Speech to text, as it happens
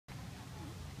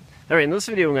Alright, in this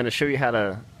video I'm going to show you how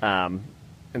to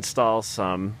install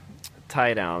some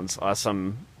tie downs or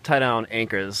some tie down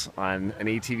anchors on an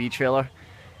ATV trailer,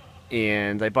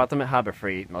 and I bought them at Harbor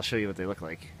Freight and I'll show you what they look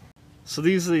like. So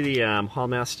these are the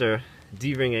Hallmaster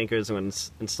D-ring anchors I'm going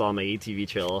to install on my ATV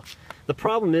trailer. The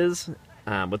problem is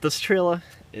with this trailer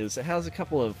is it has a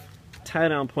couple of tie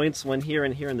down points, one here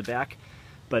and here in the back,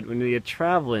 but when you're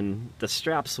traveling the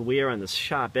straps wear on this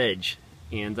sharp edge,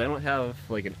 and I don't have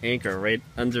like an anchor right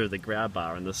under the grab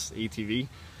bar on this ATV.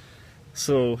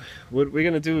 So what we're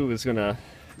gonna do is gonna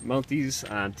mount these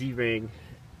D-ring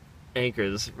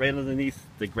anchors right underneath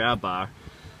the grab bar.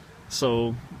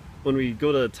 So when we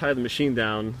go to tie the machine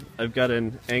down, I've got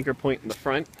an anchor point in the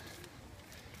front,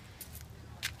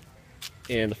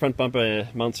 and the front bumper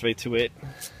mounts right to it.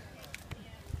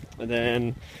 And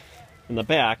then in the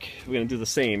back, we're gonna do the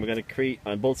same. We're gonna create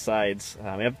on both sides.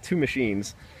 I have two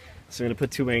machines. So I'm going to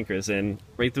put two anchors in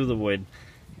right through the wood.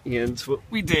 And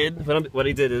what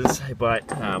I did is I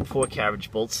bought 4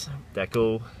 carriage bolts that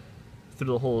go through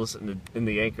the holes in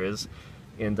the anchors.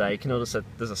 And you can notice that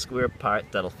there's a square part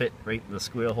that'll fit right in the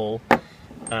square hole.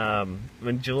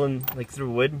 When drilling like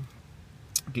through wood,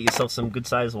 get yourself some good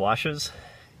sized washers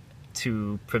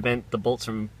to prevent the bolts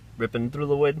from ripping through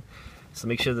the wood. So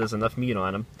make sure there's enough meat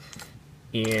on them.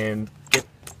 And get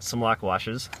some lock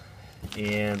washers.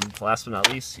 And last but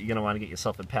not least, you're going to want to get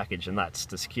yourself a package of nuts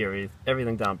to secure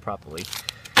everything down properly.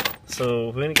 So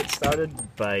we're going to get started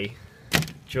by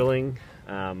drilling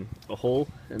a hole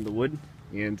in the wood,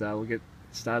 and we'll get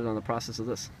started on the process of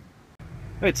this.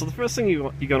 Alright, so the first thing you're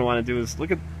going to want to do is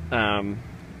look at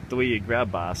the way your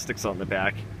grab bar sticks out in the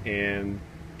back, and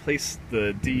place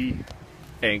the D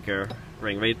anchor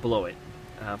ring right below it.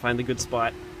 Find a good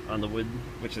spot on the wood,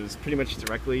 which is pretty much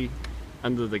directly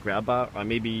under the grab bar, or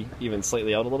maybe even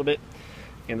slightly out a little bit.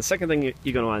 And the second thing you're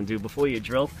going to want to do before you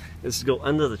drill is to go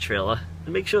under the trailer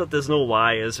and make sure that there's no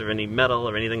wires or any metal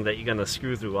or anything that you're going to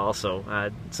screw through also.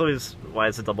 It's always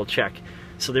wise to double check.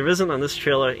 So there isn't on this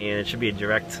trailer, and it should be a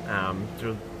direct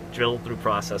drill through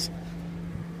process.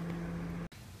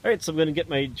 Alright, so I'm going to get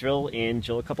my drill and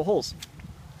drill a couple holes.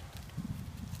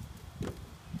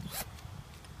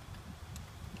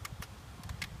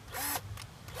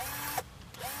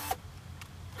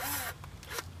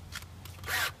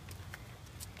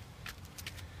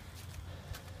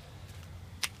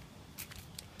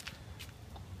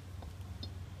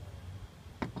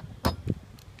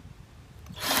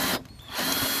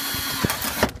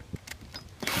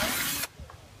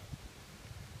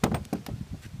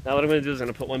 Now what I'm going to do is I'm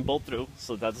going to put one bolt through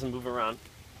so that doesn't move around.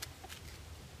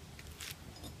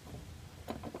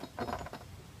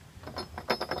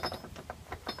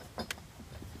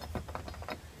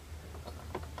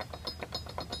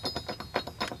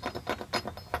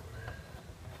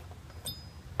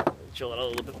 Drill it out a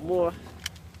little bit more.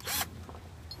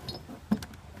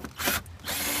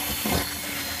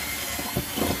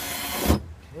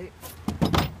 Okay.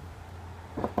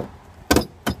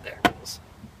 There it goes.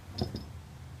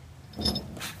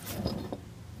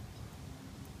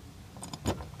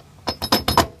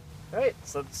 Alright,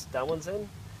 so that one's in.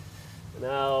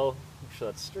 Now, make sure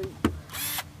that's straight.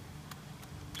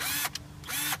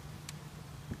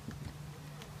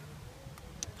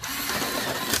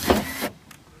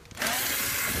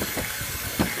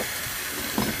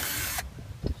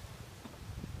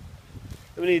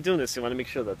 When you're doing this, you want to make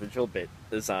sure that the drill bit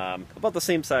is about the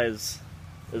same size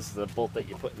as the bolt that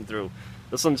you're putting through.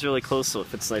 This one's really close, so it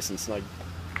fits nice and snug.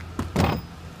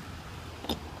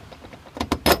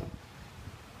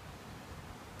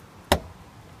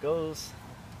 Goes.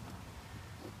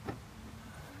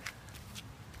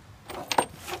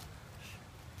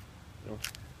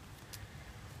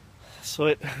 So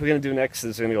what we're going to do next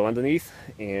is we're going to go underneath,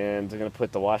 and we're going to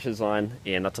put the washers on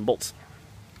and nuts and bolts.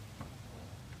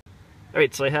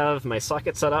 Alright, so I have my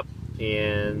socket set up,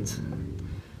 and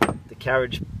the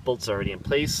carriage bolts are already in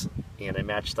place, and I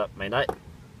matched up my nut,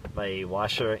 my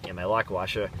washer, and my lock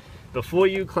washer. Before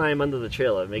you climb under the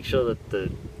trailer, make sure that the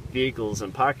vehicle's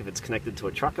in park. If it's connected to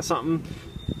a truck or something,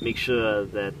 make sure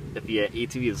that if your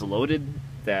ATV is loaded,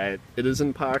 that it is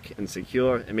in park and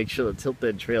secure, and make sure the tilt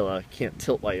bed trailer can't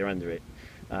tilt while you're under it.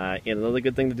 And another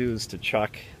good thing to do is to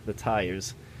chock the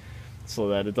tires so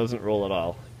that it doesn't roll at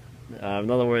all.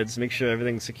 In other words, make sure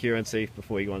everything's secure and safe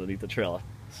before you go underneath the trailer.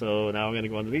 So now I'm going to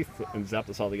go underneath and zap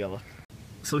this all together.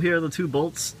 So here are the 2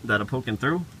 bolts that are poking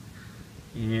through,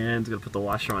 and I'm going to put the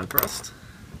washer on first.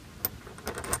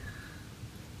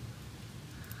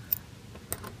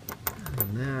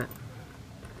 And that.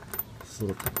 It's a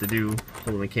little quick to do,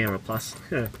 holding the camera plus.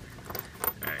 Alright.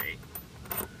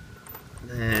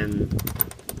 Then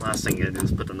last thing you gotta do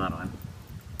is put the nut on.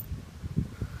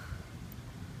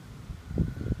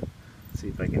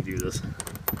 if I can do this.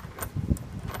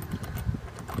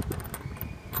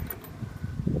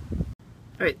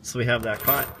 Alright, so we have that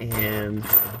caught, and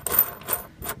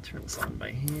turn this on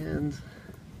by hand.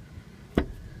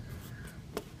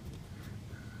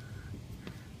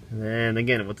 And then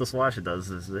again, what this washer does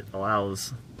is it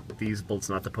allows these bolts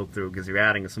not to poke through because you're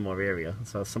adding some more area.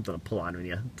 So that's something to pull on when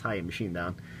you tie your machine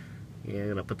down. And I'm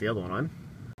going to put the other one on.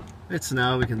 Alright, so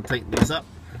now we can tighten these up.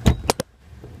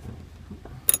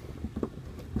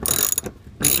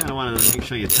 You kind of want to make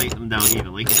sure you tighten them down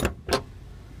evenly. So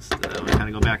we kind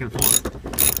of go back and forth.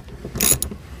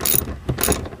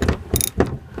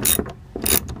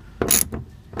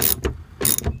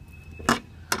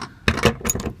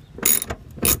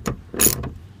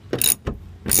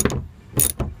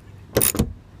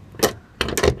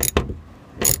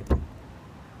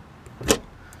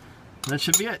 That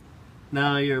should be it.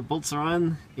 Now your bolts are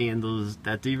on, and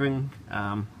that D-ring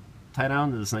tie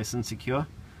down is nice and secure.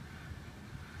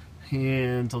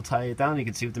 And we'll tie it down. You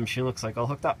can see what the machine looks like all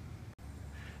hooked up.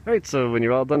 Alright, so when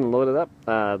you're all done and loaded up,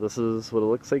 this is what it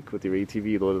looks like with your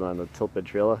ATV loaded on the tilt bed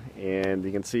trailer. And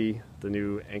you can see the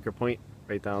new anchor point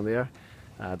right down there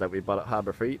that we bought at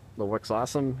Harbor Freight. It works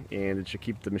awesome, and it should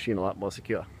keep the machine a lot more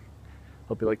secure.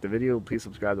 Hope you liked the video. Please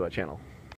subscribe to our channel.